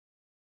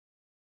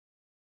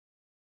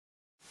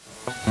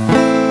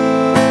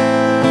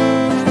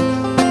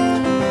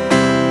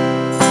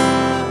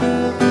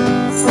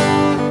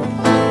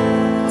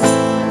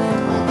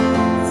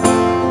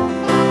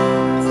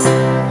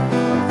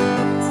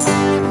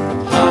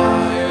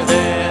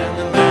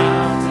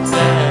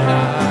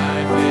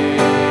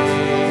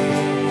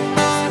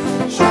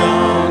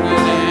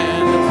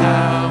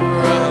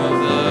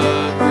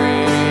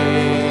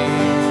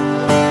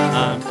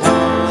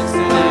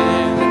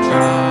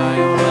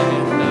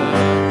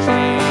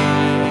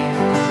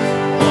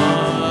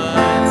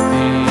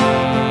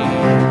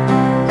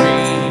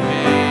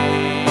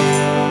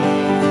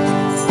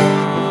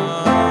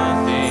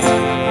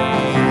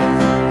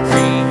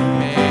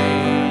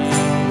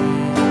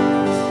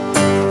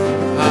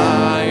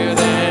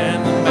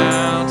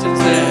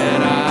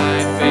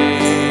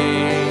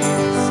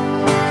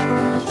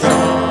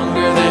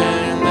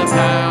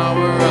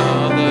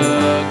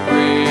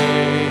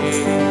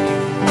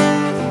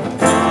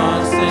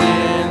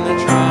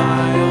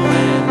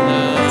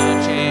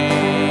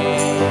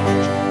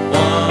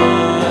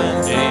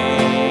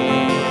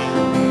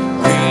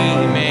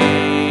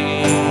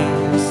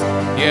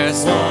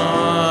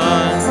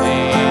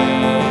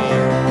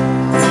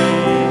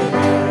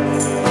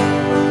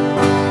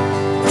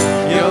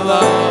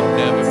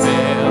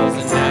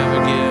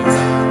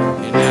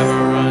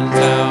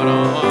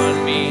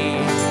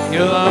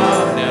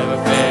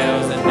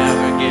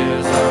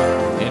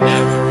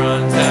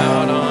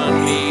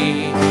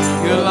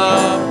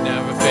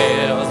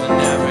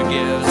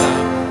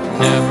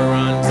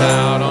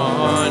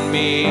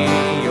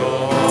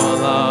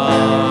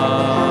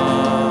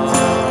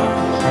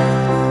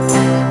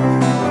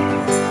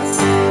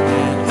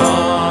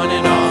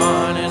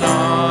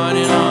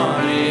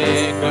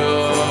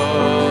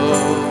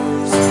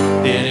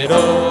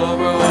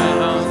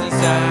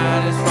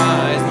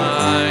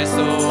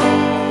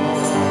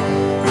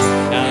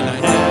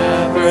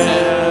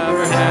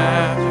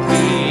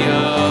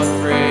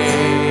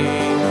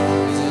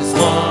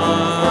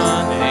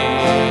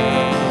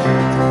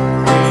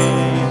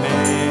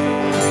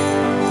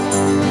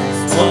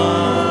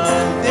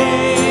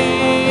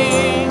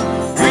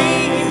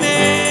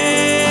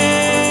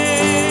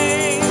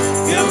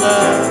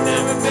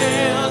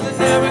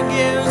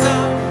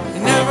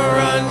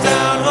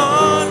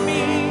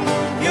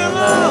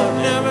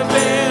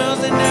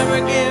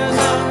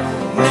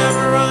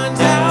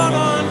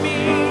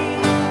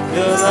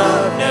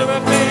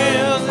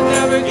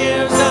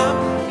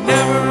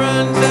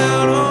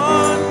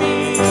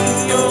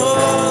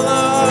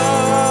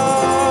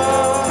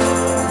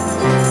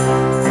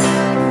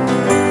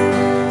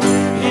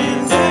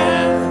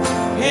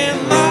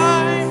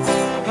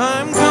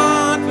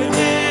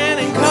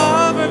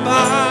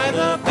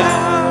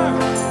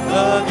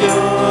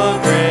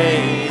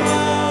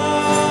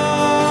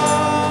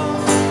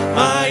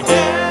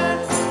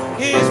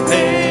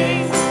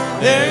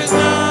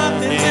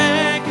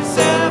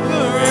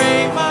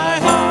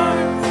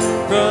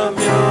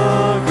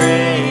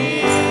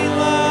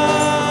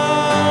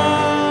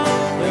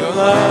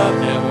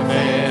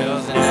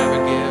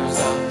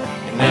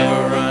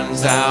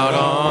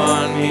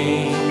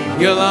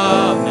Your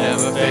love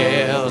never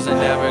fails, it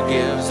never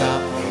gives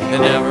up, it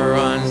never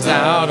runs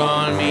out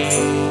on me.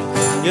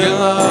 Your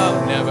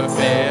love never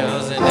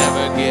fails, it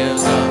never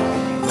gives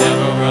up,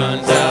 never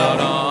runs out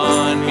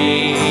on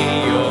me.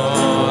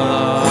 Your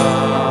love.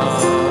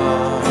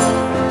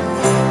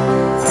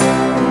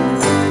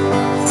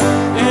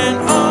 And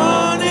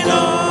on and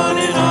on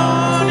and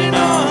on and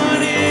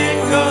on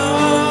it goes.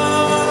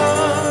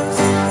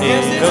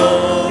 Yes, it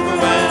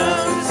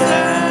overwhelms and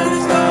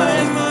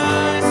satisfies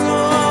my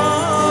soul.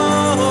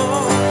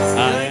 I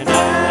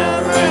never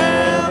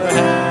ever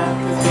have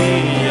to be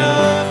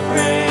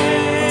afraid.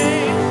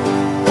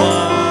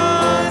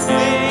 One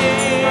thing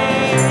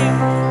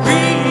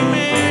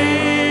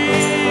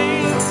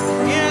remains.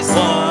 Yes,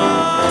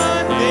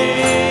 one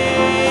thing remains. Your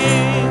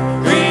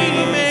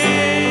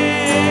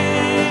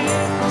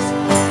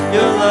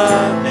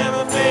love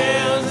never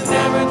fails, it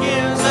never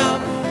gives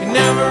up, it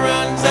never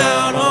runs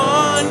out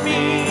on me.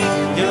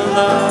 Your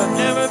love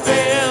never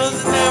fails, it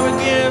never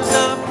gives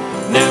up,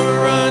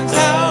 never runs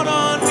out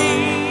on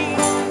me.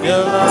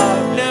 Your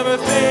love never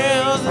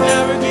fails, it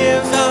never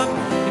gives up,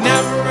 it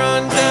never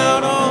runs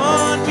out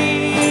on me.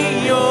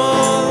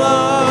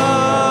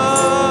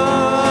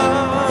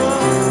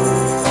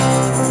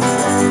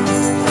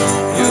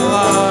 Your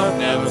love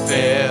never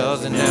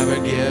fails, it never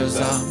gives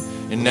up,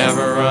 it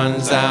never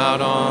runs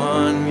out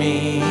on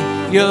me.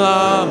 Your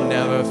love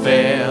never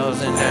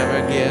fails, it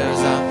never gives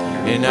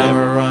up, it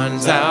never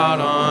runs out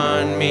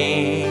on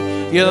me.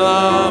 Your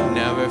love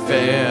never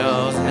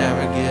fails,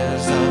 never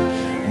gives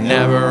up,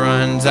 never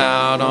runs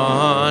out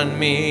on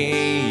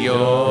me. Your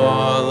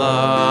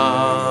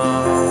love.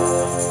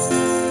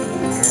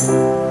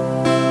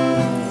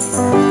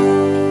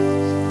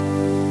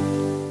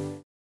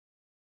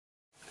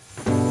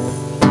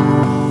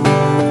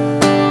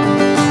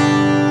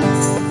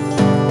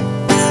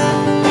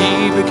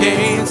 He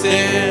became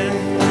sin,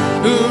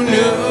 who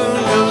knew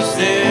no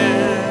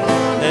sin,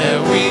 that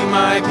we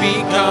might might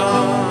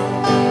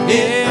become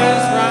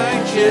his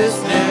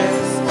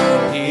righteousness.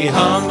 He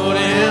humbled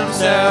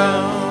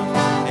himself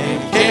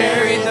and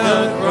carried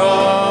the cross.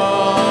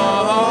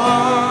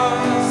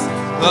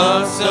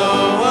 Love so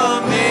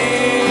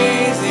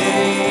amazing,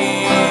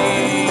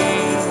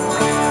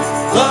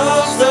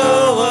 love so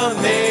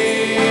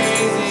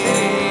amazing.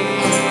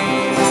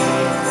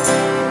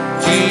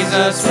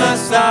 Jesus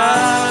Messiah,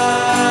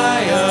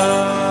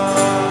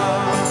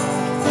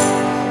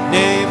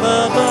 name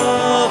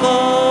above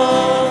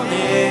all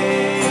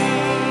names,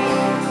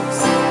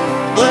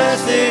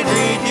 blessed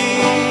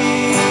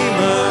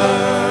Redeemer,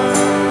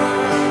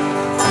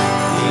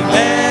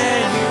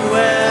 Emmanuel,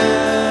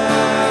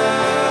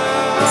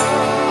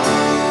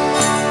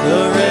 the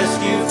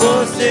rescue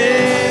for sinners,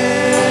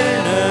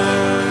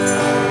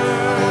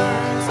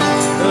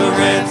 the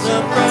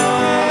ransom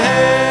from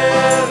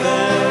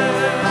heaven,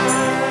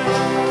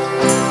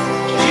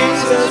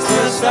 Jesus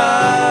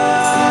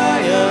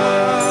Messiah,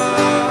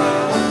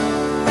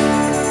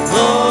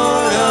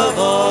 Lord of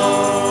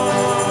all.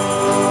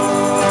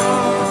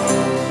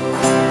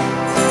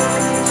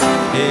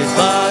 His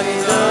body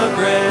the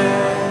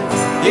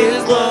bread,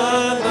 his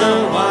blood the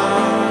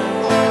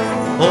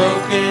wine,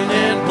 broken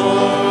and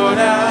poured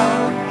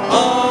out,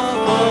 all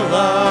for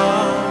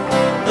love.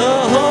 The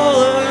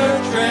whole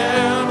earth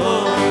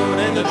trembled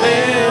and the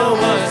veil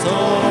was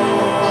torn.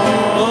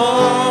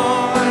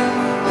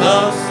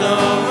 Love so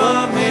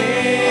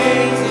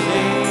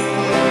amazing,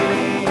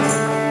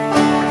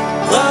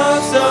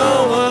 love so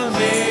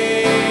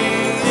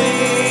amazing,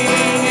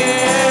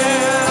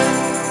 yeah.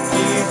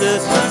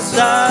 Jesus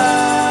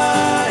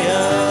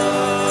Messiah,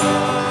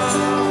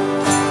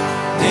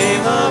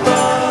 name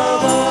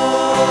above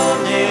all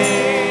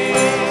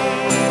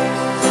names,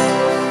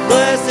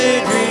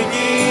 blessed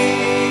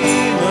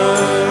Redeemer,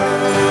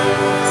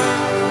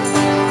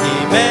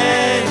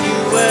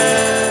 Emmanuel,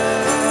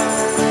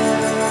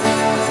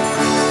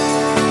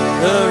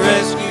 the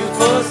rescue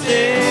for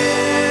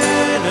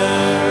sinners,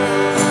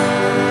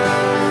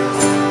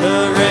 the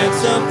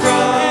ransom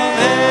from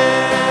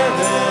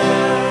heaven,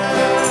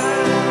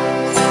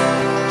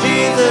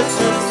 Jesus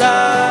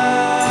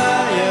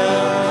Messiah,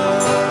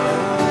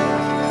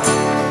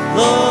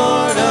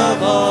 Lord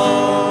of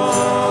all.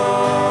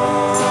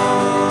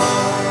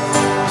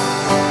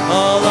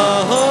 All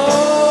our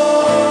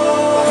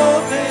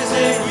hope is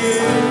in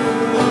you.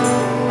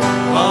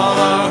 All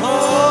our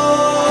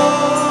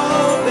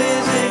hope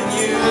is in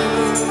you.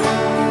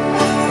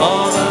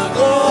 All the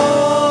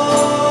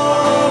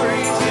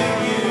glory to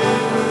you,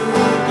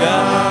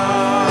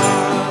 God,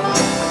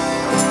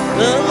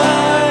 the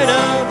light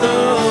of the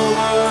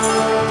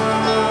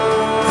world,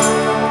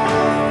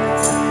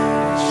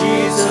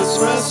 Jesus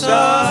Messiah,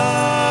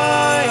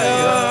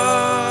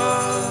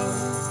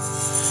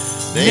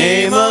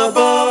 name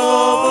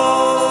above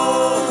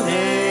all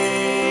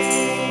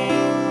names,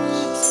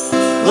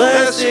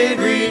 blessed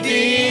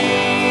Redeemer,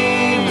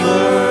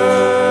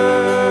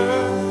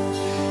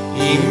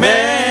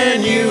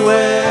 Emmanuel,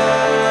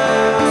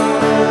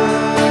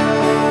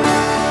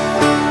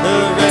 the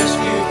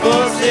rescue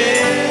for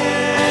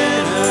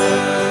sinners,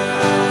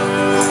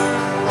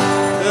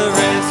 the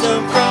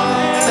ransom from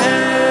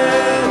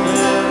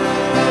heaven,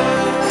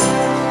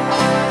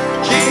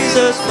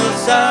 Jesus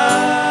Messiah,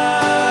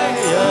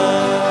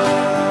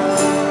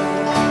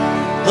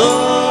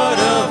 Lord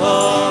of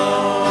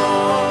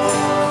all.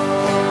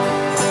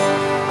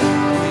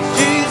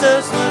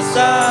 Jesus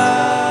Messiah,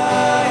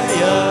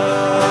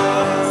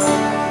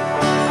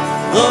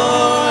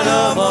 Lord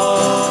of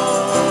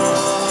all.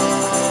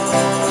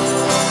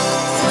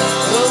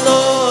 The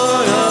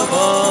Lord of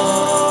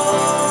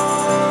all.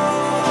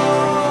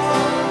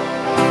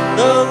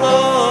 The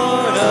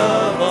Lord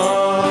of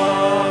all.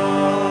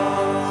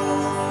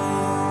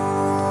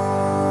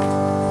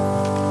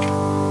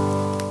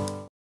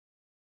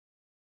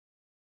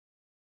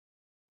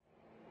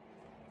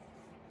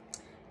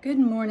 Good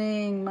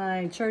morning,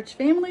 my church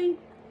family.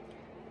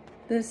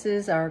 This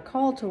is our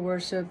call to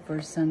worship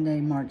for Sunday,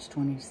 March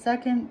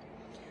 22nd,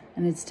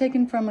 and it's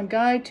taken from a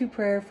guide to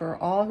prayer for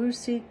all who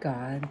seek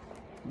God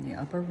in the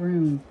upper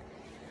room.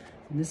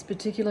 And this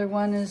particular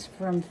one is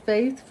from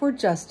Faith for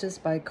Justice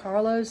by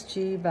Carlos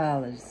G.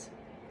 Valles.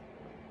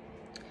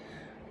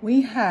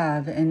 We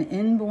have an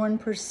inborn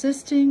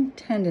persisting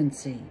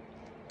tendency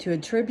to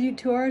attribute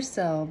to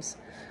ourselves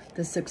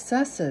the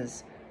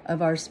successes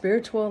of our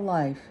spiritual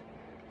life,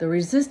 the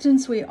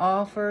resistance we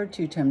offer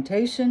to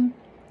temptation,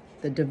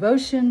 the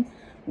devotion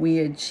we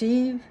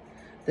achieve,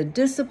 the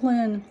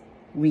discipline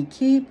we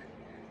keep,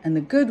 and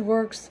the good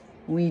works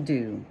we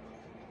do.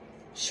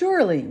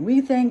 Surely we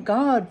thank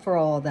God for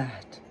all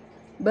that,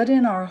 but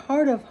in our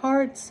heart of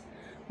hearts,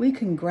 we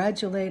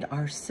congratulate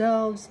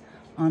ourselves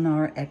on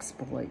our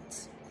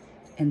exploits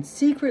and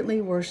secretly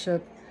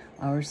worship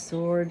our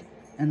sword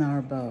and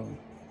our bow.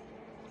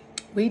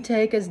 We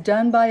take as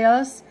done by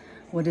us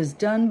what is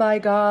done by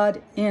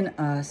God in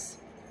us,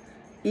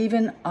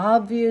 even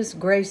obvious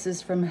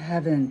graces from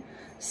heaven,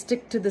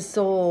 stick to the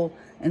soul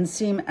and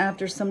seem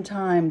after some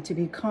time to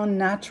be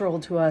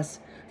connatural to us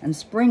and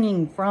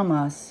springing from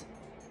us.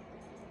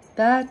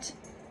 That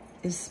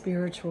is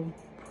spiritual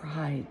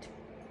pride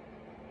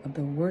of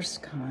the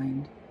worst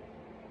kind.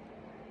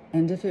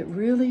 And if it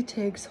really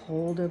takes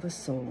hold of a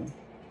soul,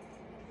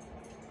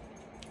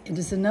 it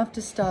is enough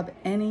to stop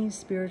any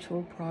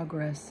spiritual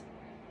progress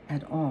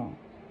at all.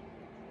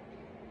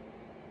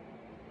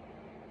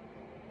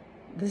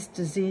 This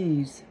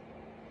disease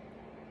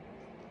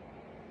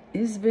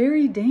is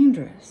very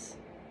dangerous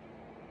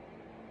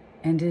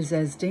and is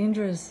as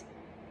dangerous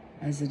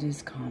as it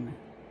is common.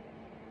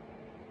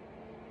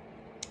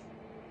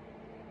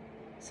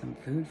 Some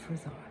food for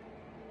thought.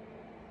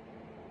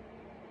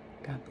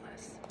 God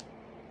bless.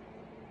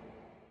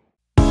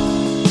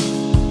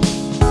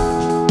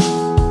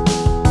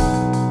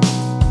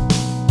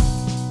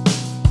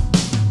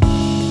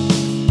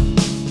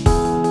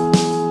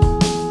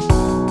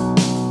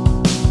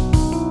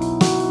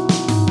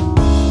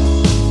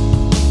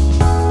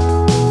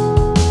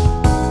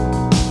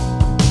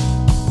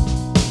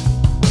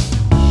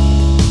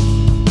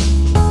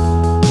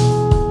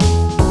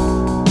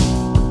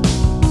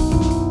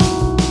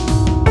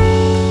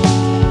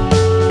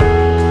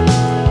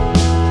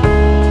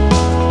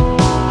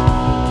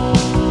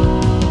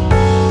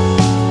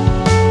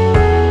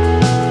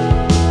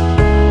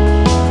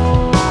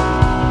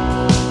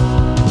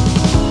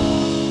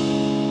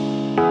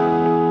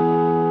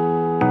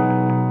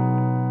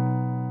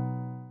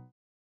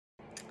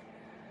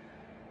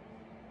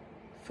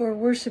 For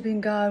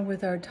worshiping God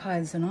with our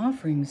tithes and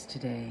offerings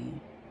today,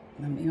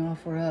 let me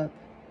offer up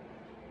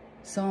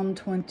Psalm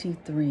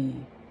 23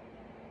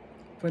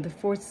 for the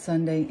fourth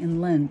Sunday in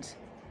Lent.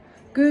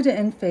 Good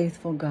and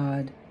faithful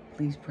God,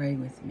 please pray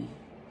with me.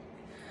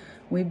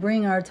 We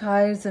bring our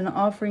tithes and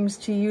offerings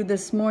to you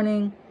this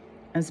morning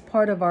as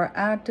part of our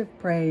act of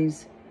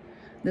praise.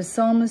 The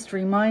psalmist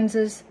reminds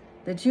us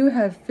that you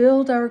have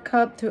filled our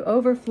cup to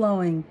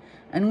overflowing,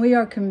 and we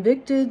are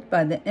convicted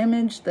by the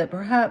image that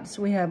perhaps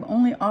we have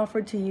only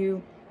offered to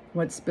you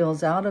what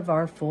spills out of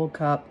our full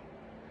cup.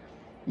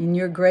 In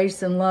your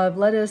grace and love,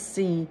 let us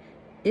see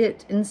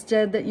it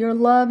instead that your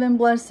love and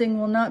blessing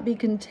will not be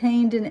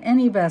contained in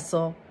any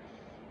vessel,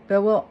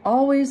 but will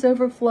always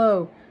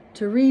overflow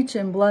to reach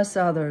and bless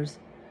others.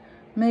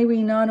 May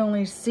we not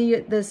only see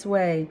it this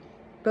way,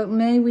 but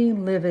may we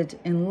live it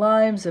in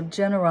lives of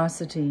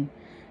generosity.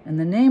 In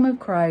the name of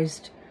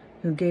Christ,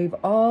 who gave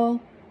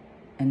all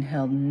and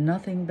held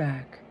nothing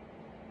back.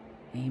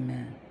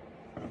 Amen.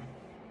 Well,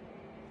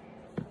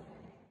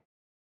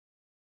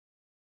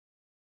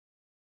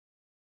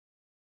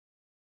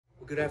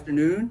 good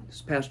afternoon. This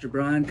is Pastor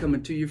Brian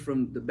coming to you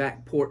from the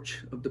back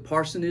porch of the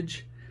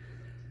parsonage.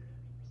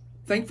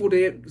 Thankful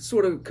to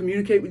sort of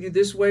communicate with you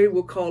this way.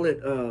 We'll call it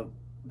a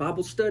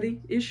Bible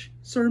study-ish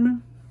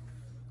sermon.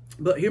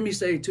 But hear me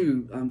say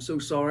too, I'm so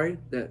sorry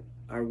that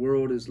our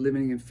world is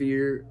living in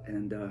fear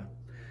and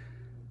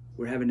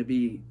we're having to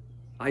be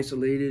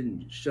isolated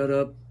and shut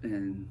up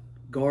and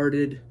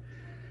guarded.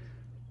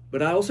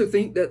 But I also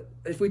think that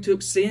if we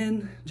took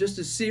sin just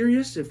as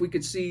serious, if we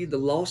could see the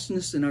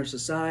lostness in our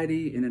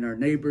society and in our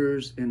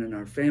neighbors and in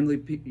our family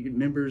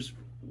members,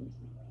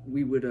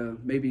 we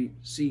would maybe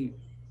see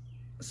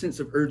a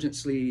sense of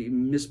urgency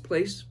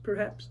misplaced,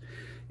 perhaps.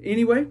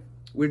 Anyway,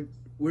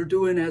 we're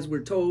doing as we're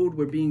told.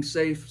 We're being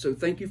safe. So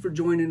thank you for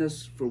joining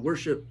us for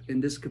worship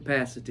in this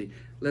capacity.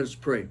 Let us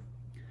pray.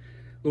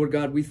 Lord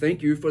God, we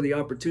thank you for the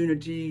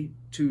opportunity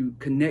to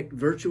connect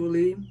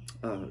virtually.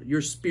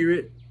 Your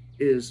spirit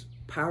is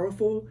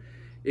powerful.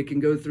 It can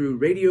go through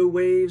radio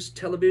waves,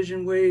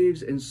 television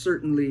waves, and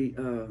certainly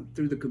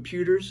through the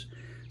computers.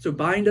 So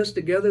bind us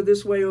together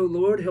this way, O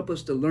Lord. Help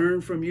us to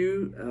learn from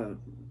you,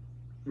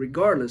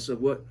 regardless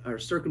of what our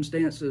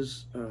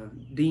circumstances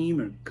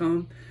deem or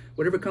come.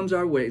 Whatever comes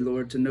our way,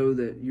 Lord, to know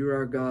that you're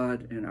our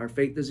God and our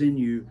faith is in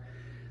you.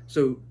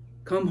 So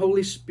come,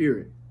 Holy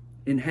Spirit,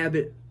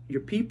 inhabit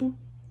your people.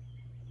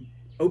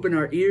 Open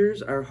our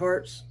ears, our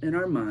hearts, and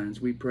our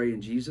minds, we pray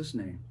in Jesus'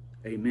 name.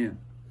 Amen.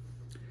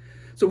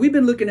 So we've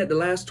been looking at the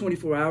last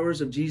 24 hours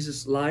of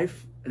Jesus'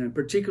 life, and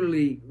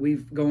particularly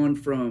we've gone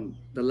from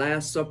the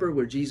Last Supper,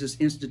 where Jesus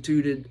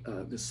instituted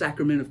the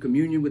sacrament of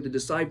communion with the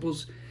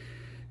disciples.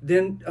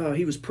 Then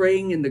he was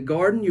praying in the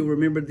garden. You'll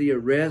remember the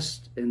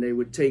arrest, and they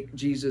would take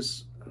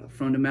Jesus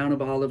from the Mount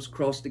of Olives,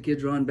 cross the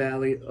Kidron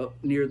Valley, up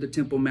near the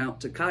Temple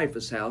Mount to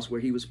Caiaphas' house, where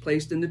he was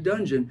placed in the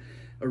dungeon,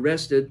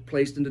 arrested,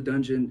 placed in the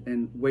dungeon,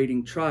 and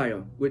waiting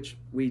trial, which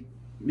we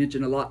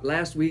mentioned a lot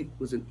last week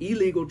was an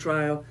illegal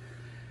trial,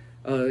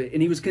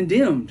 and he was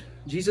condemned.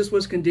 Jesus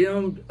was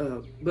condemned,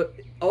 but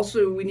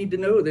also we need to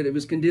know that it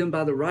was condemned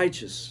by the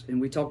righteous, and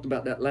we talked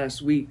about that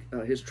last week,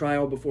 his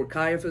trial before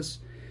Caiaphas.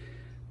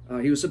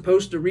 He was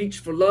supposed to reach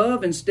for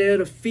love instead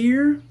of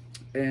fear,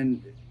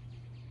 and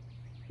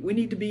we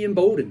need to be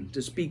emboldened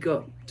to speak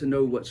up, to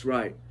know what's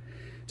right.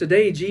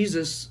 Today,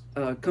 Jesus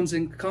comes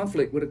in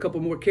conflict with a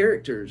couple more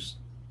characters.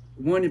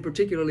 One in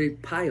particularly,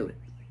 Pilate,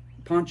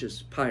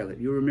 Pontius Pilate.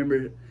 You'll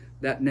remember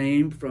that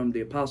name from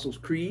the Apostles'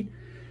 Creed.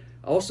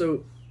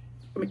 Also,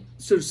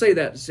 So to say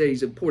that, to say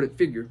he's an important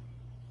figure,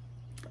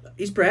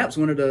 he's perhaps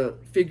one of the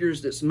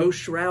figures that's most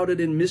shrouded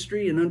in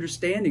mystery and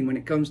understanding when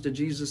it comes to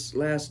Jesus'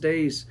 last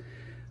days.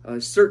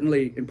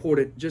 Certainly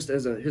important just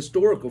as a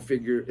historical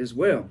figure as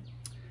well.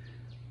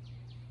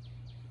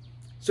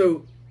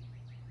 So,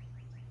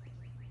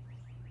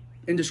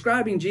 in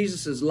describing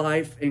Jesus'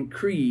 life and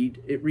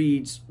creed, it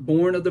reads,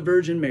 born of the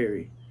Virgin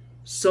Mary,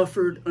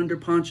 suffered under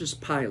Pontius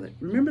Pilate.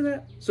 Remember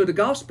that? So the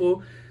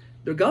gospel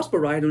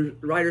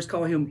writers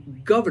call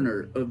him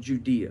governor of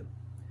Judea.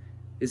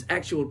 His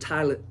actual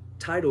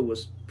title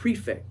was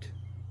prefect.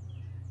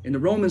 In the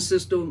Roman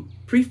system,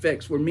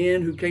 prefects were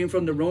men who came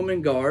from the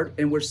Roman guard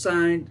and were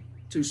assigned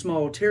to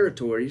small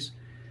territories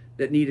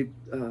that needed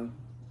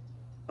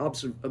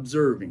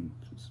observing.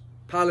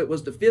 Pilate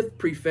was the 5th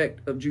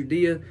prefect of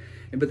Judea,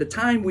 and by the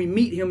time we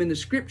meet him in the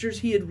scriptures,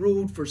 he had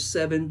ruled for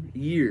 7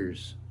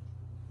 years.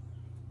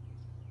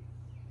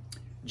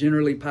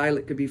 Generally,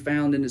 Pilate could be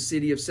found in the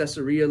city of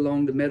Caesarea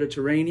along the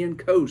Mediterranean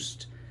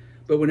coast.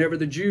 But whenever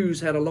the Jews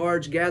had a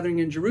large gathering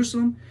in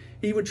Jerusalem,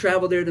 he would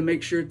travel there to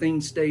make sure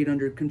things stayed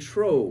under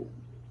control.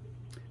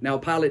 Now,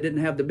 Pilate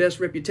didn't have the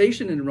best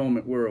reputation in the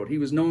Roman world. He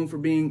was known for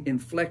being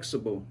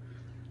inflexible,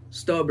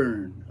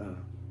 stubborn,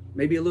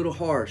 maybe a little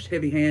harsh,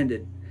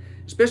 heavy-handed,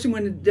 especially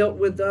when it dealt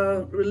with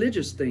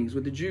religious things,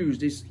 with the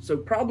Jews. So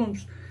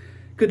problems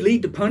could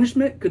lead to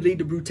punishment, could lead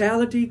to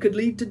brutality, could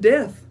lead to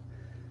death.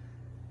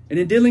 And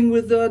in dealing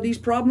with these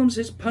problems,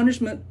 his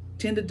punishment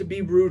tended to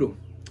be brutal.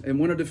 And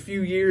one of the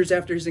few years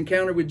after his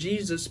encounter with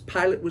Jesus,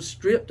 Pilate was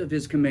stripped of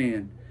his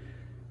command,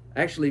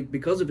 actually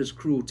because of his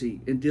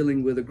cruelty in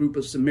dealing with a group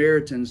of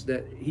Samaritans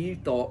that he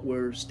thought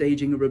were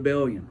staging a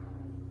rebellion.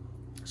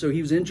 So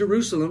he was in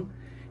Jerusalem.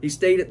 He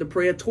stayed at the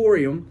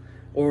Praetorium,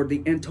 or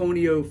the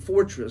Antonia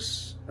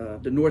Fortress,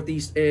 the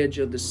northeast edge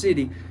of the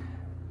city.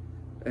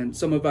 And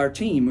some of our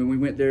team, when we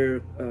went there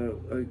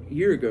a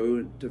year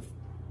ago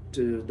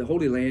to the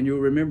Holy Land, you'll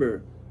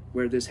remember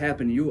where this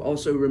happened. You'll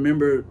also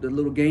remember the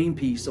little game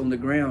piece on the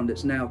ground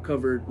that's now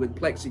covered with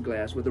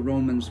plexiglass, where the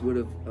Romans would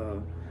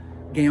have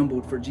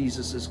gambled for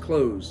Jesus's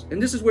clothes.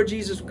 And this is where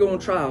Jesus would go on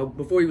trial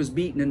before he was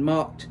beaten and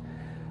mocked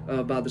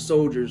by the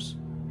soldiers.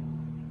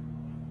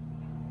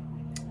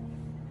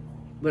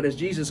 But as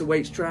Jesus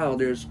awaits trial,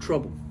 there's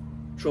trouble.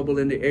 Trouble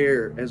in the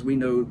air. As we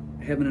know,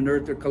 heaven and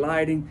earth are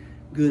colliding,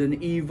 good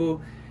and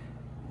evil.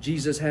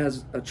 Jesus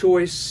has a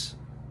choice,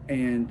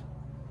 and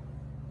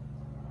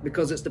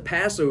because it's the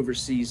Passover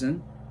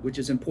season, which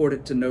is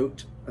important to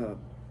note,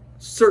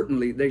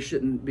 certainly they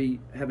shouldn't be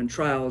having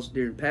trials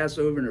during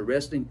Passover and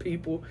arresting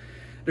people.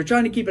 They're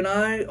trying to keep an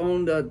eye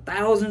on the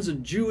thousands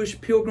of Jewish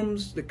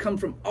pilgrims that come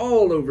from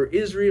all over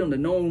Israel and the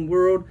known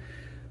world.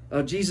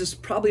 Jesus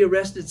probably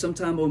arrested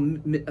sometime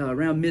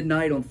around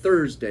midnight on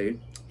Thursday.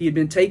 He had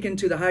been taken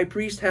to the high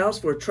priest's house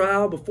for a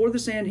trial before the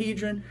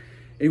Sanhedrin,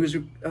 and he was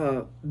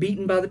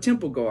beaten by the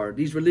temple guard.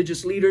 These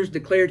religious leaders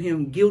declared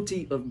him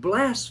guilty of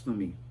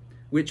blasphemy,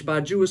 which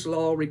by Jewish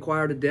law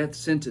required a death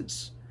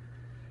sentence.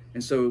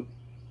 And so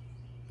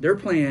their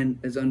plan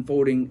is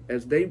unfolding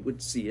as they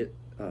would see it,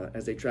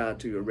 as they tried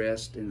to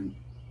arrest and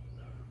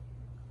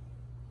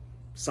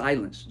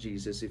silence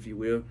Jesus, if you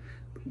will.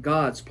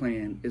 God's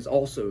plan is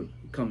also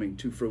coming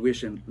to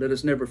fruition. Let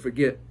us never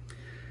forget.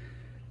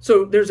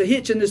 So there's a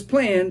hitch in this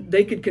plan.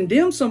 They could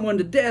condemn someone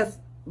to death,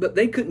 but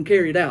they couldn't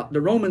carry it out.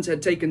 The Romans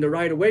had taken the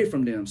right away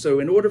from them. So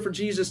in order for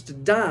Jesus to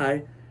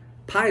die,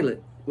 Pilate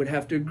would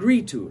have to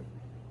agree to it.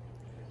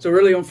 So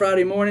early on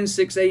Friday morning,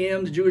 6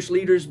 a.m., the Jewish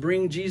leaders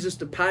bring Jesus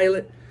to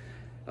Pilate.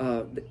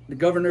 The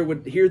governor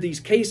would hear these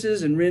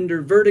cases and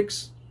render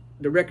verdicts.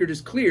 The record is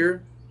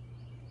clear.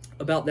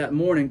 About that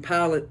morning,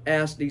 Pilate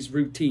asked these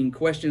routine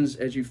questions,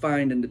 as you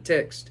find in the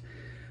text.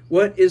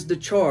 What is the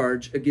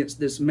charge against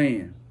this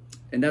man?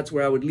 And that's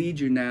where I would lead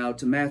you now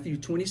to Matthew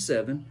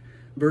 27,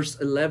 verse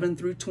 11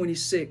 through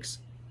 26,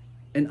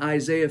 and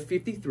Isaiah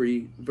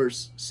 53,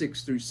 verse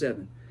 6 through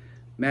 7.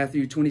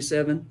 Matthew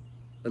 27,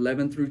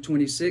 11 through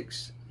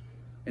 26,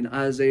 and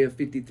Isaiah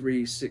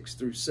 53, 6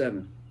 through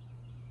 7.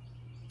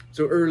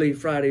 So early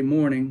Friday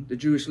morning, the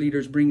Jewish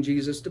leaders bring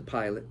Jesus to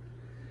Pilate.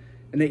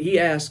 And he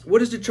asked,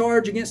 what is the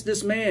charge against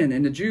this man?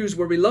 And the Jews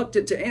were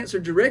reluctant to answer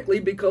directly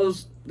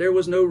because there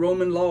was no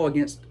Roman law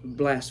against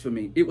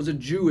blasphemy. It was a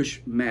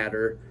Jewish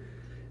matter.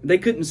 They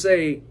couldn't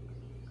say,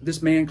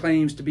 this man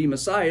claims to be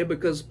Messiah,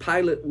 because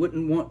Pilate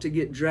wouldn't want to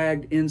get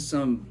dragged in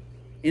some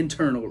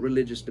internal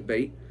religious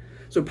debate.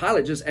 So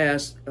Pilate just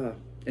asked,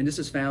 and this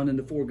is found in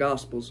the 4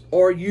 Gospels,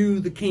 are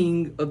you the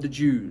king of the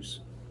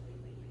Jews?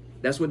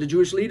 That's what the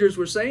Jewish leaders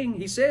were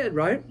saying. He said,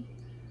 right?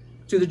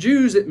 To the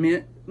Jews, it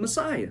meant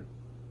Messiah.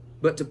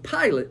 But to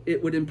Pilate,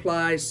 it would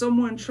imply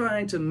someone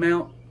trying to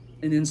mount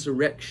an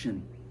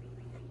insurrection.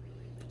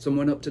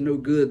 Someone up to no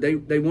good.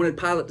 They wanted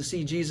Pilate to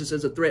see Jesus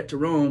as a threat to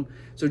Rome.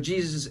 So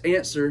Jesus'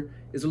 answer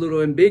is a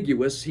little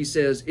ambiguous. He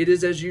says, it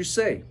is as you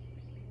say.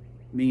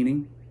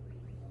 Meaning,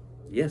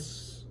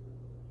 yes,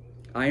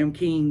 I am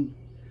king,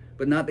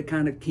 but not the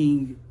kind of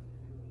king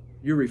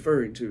you're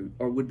referring to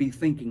or would be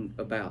thinking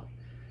about.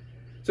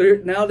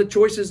 So now the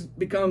choices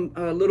become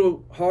a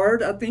little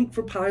hard, I think,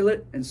 for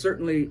Pilate, and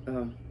certainly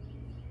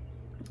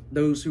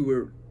those who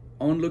were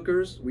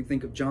onlookers. We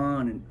think of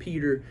John and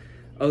Peter,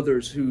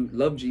 others who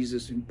loved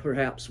Jesus and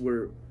perhaps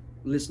were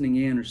listening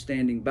in or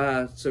standing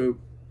by. So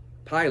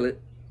Pilate,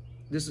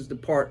 this is the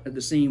part of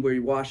the scene where he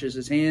washes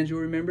his hands,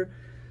 you'll remember.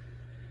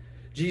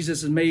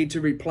 Jesus is made to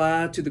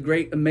reply to the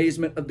great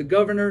amazement of the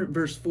governor.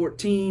 Verse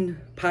 14,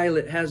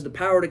 Pilate has the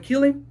power to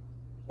kill him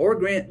or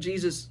grant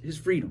Jesus his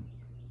freedom.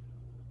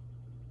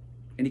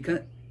 And he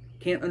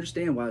can't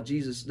understand why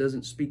Jesus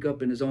doesn't speak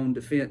up in his own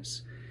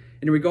defense.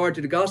 In regard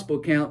to the gospel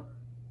account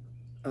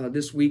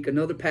this week,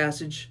 another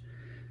passage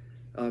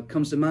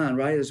comes to mind,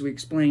 right? As we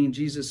explain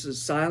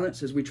Jesus'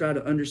 silence, as we try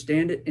to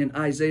understand it in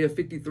Isaiah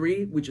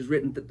 53, which is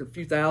written a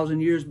few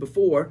thousand years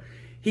before.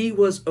 He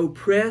was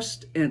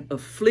oppressed and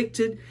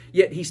afflicted,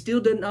 yet he still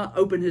did not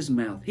open his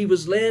mouth. He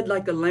was led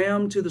like a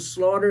lamb to the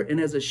slaughter, and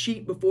as a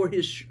sheep before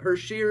her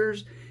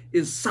shearers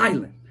is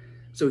silent.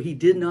 So he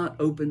did not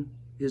open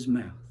his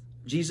mouth.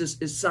 Jesus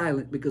is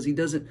silent because he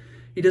doesn't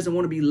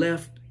want to be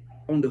left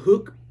on the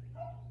hook,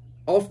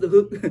 off the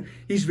hook.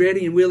 He's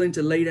ready and willing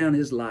to lay down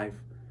his life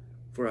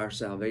for our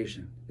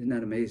salvation. Isn't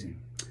that amazing?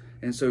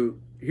 And so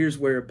here's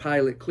where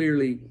Pilate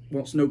clearly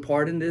wants no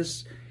part in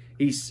this.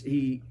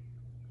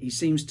 He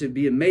seems to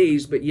be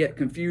amazed but yet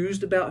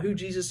confused about who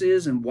Jesus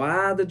is and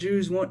why the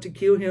Jews want to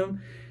kill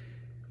him.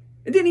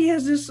 And then he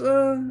has this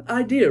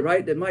idea,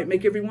 right, that might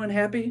make everyone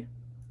happy,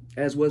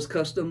 as was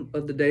custom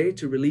of the day,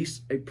 to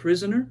release a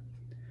prisoner,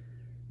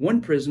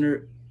 one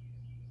prisoner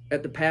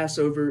at the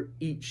Passover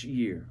each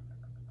year.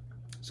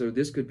 So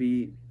this could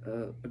be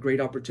a great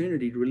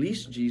opportunity to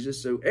release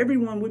Jesus so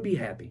everyone would be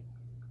happy.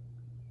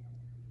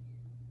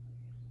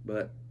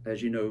 But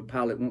as you know,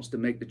 Pilate wants to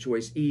make the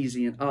choice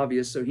easy and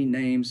obvious, so he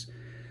names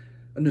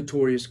a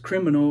notorious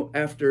criminal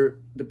after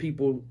the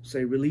people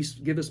say, release,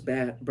 give us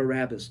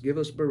Barabbas, give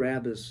us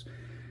Barabbas.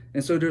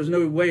 And so there's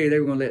no way they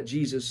were going to let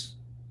Jesus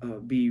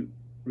be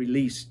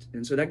released.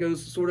 And so that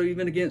goes sort of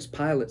even against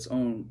Pilate's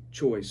own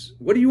choice.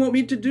 What do you want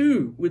me to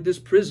do with this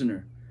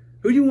prisoner?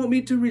 Who do you want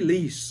me to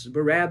release,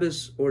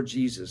 Barabbas or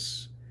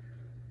Jesus?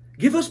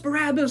 Give us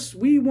Barabbas.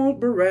 We want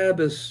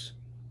Barabbas.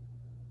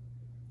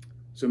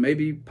 So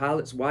maybe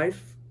Pilate's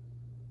wife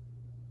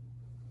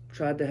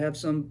tried to have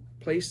some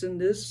place in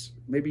this.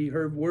 Maybe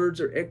her words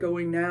are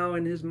echoing now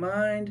in his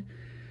mind.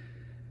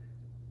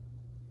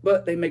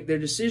 But they make their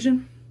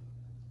decision.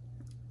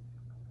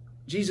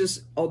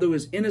 Jesus, although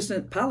is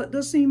innocent, Pilate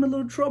does seem a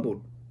little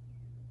troubled.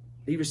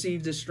 He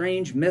receives this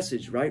strange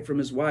message, right, from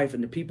his wife,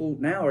 and the people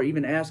now are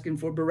even asking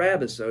for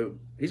Barabbas. So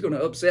he's going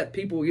to upset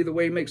people either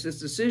way he makes this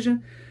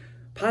decision.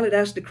 Pilate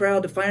asked the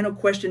crowd the final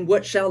question,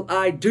 what shall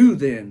I do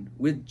then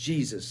with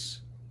Jesus?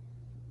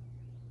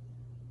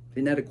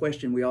 Isn't that a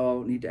question we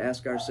all need to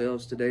ask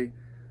ourselves today?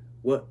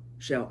 What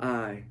shall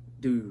I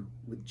do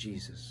with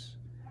Jesus?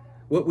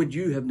 What would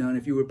you have done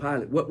if you were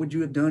Pilate? What would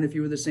you have done if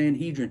you were the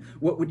Sanhedrin?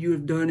 What would you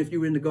have done if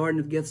you were in the Garden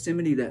of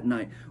Gethsemane that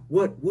night?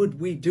 What would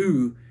we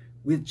do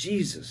with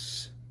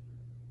Jesus?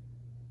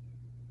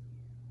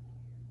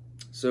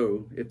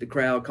 So, if the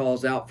crowd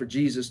calls out for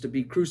Jesus to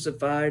be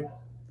crucified,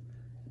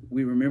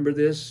 we remember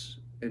this,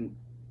 and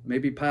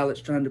maybe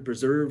Pilate's trying to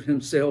preserve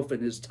himself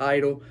and his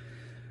title,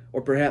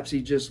 or perhaps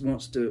he just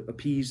wants to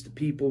appease the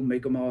people,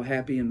 make them all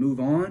happy and move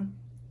on.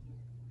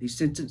 He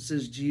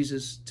sentences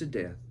Jesus to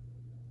death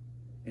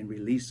and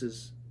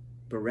releases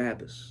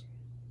Barabbas,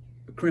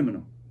 a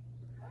criminal.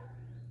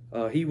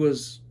 He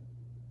was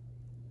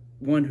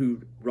one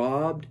who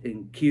robbed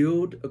and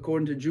killed,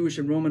 according to Jewish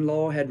and Roman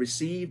law, had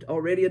received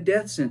already a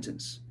death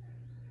sentence.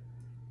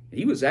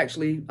 He was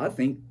actually, I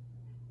think,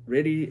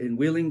 ready and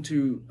willing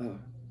to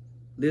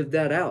live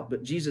that out,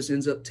 but Jesus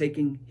ends up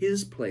taking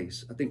his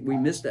place. I think we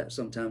miss that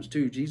sometimes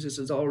too. Jesus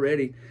is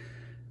already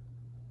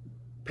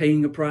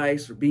paying a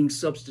price or being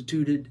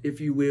substituted, if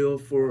you will,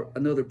 for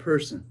another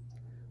person.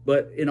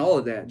 But in all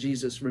of that,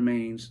 Jesus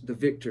remains the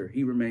victor.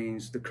 He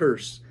remains the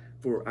curse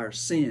for our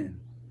sin.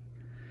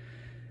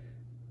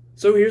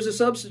 So here's a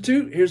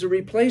substitute. Here's a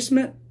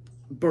replacement.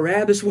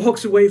 Barabbas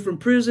walks away from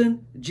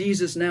prison.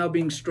 Jesus now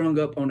being strung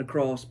up on a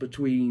cross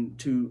between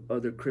two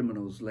other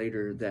criminals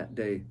later that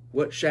day.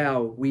 What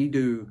shall we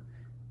do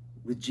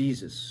with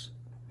Jesus?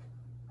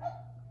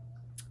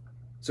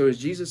 So is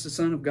Jesus the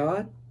Son of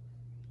God?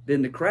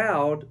 Then the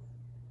crowd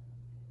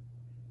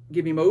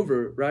give him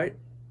over, right?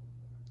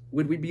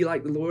 Would we be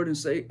like the Lord and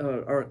say,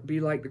 or be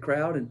like the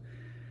crowd and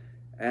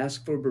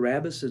ask for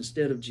Barabbas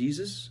instead of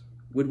Jesus?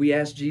 Would we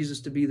ask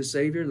Jesus to be the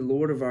Savior, the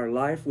Lord of our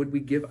life? Would we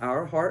give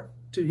our heart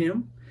to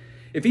him?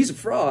 If he's a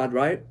fraud,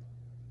 right,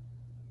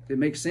 it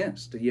makes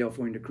sense to yell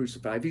for him to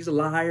crucify. If he's a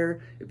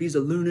liar, if he's a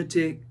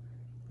lunatic,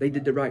 they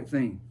did the right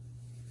thing.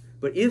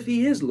 But if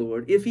he is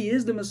Lord, if he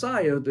is the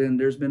Messiah, then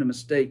there's been a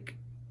mistake.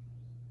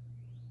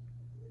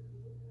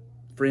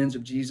 Friends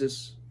of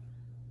Jesus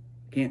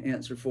can't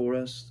answer for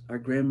us. Our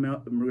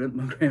grandmother,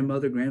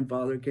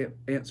 grandfather can't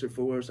answer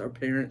for us. Our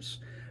parents,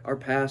 our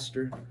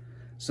pastor,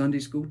 Sunday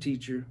school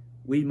teacher.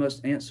 We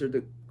must answer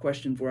the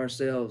question for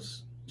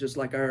ourselves. just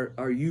like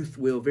our youth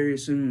will very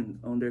soon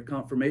on their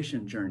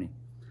confirmation journey.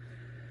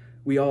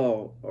 We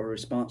all are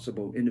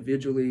responsible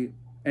individually,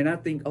 and I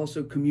think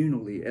also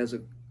communally as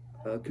a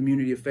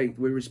community of faith.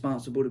 We're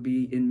responsible to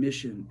be in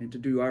mission and to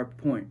do our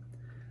part.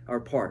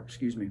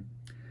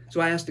 So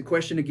I asked the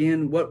question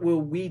again, what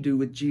will we do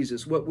with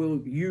Jesus? What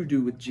will you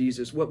do with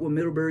Jesus? What will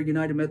Middleburg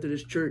United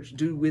Methodist Church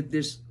do with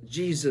this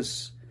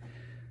Jesus?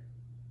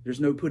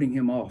 There's no putting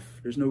him off.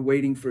 There's no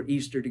waiting for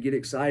Easter to get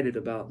excited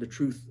about the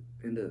truth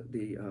and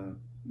the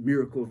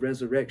miracle of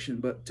resurrection.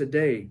 But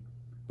today,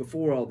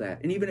 before all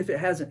that, and even if it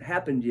hadn't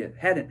happened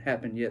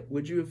yet,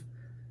 would you have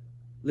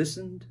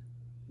listened,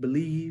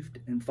 believed,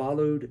 and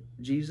followed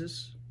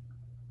Jesus?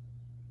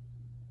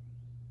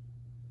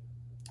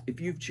 If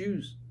you've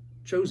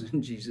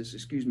chosen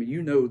Jesus,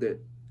 you know that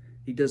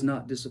he does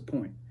not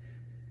disappoint.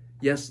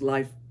 Yes,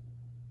 life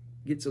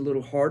gets a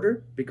little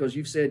harder because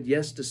you've said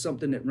yes to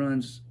something that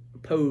runs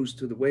opposed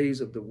to the ways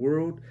of the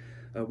world.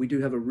 We do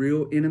have a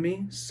real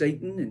enemy,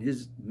 Satan and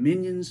his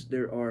minions.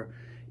 There are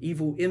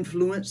evil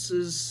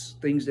influences,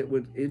 things that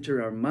would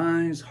enter our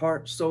minds,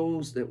 hearts,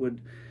 souls, that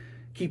would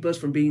keep us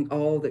from being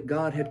all that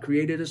God had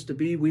created us to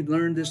be. We've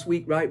learned this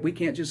week, right? We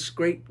can't just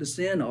scrape the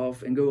sin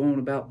off and go on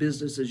about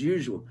business as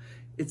usual.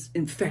 It's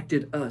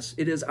infected us.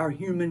 It is our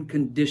human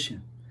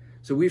condition.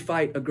 So we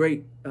fight a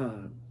great,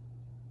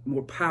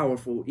 more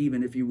powerful,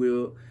 even if you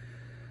will,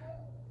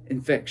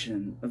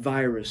 infection, a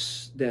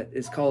virus that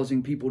is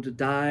causing people to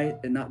die,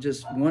 and not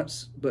just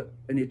once, but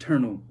an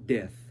eternal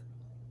death.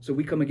 So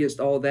we come against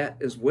all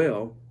that as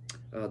well,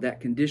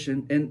 that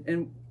condition,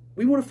 and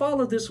we want to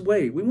follow this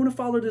way. We want to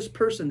follow this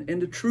person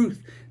and the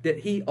truth that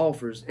he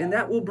offers, and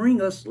that will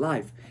bring us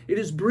life. It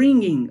is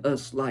bringing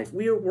us life.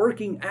 We are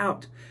working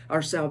out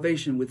our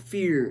salvation with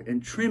fear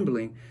and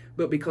trembling,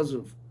 but because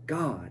of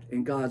God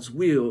and God's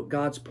will,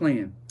 God's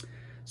plan.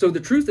 So the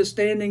truth is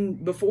standing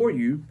before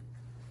you.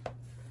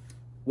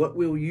 What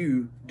will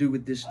you do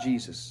with this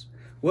Jesus?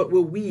 What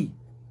will we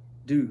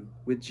do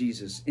with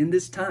Jesus in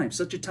this time,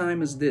 such a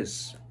time as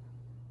this?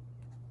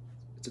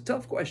 It's a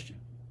tough question,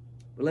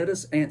 but let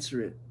us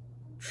answer it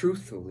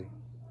truthfully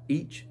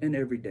each and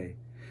every day.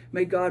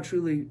 May God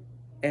truly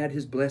add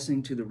his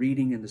blessing to the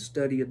reading and the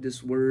study of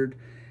this word.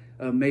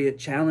 May it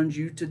challenge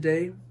you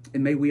today,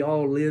 and may we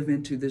all live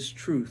into this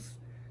truth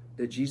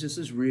that Jesus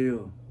is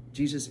real.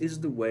 Jesus is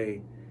the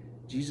way.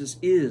 Jesus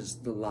is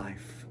the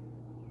life.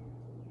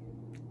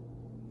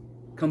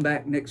 Come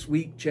back next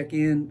week. Check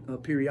in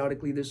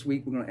periodically this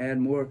week. We're going to add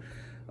more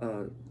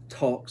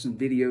talks and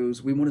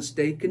videos. We want to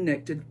stay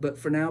connected, but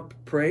for now,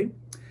 pray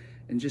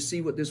and just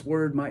see what this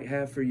word might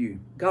have for you.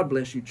 God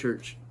bless you,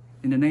 church.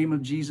 In the name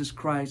of Jesus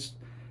Christ,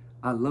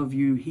 I love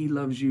you. He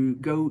loves you.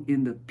 Go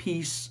in the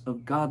peace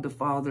of God the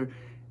Father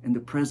and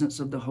the presence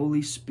of the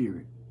Holy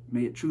Spirit.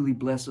 May it truly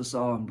bless us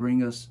all and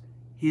bring us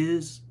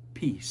his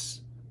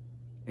peace.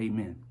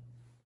 Amen.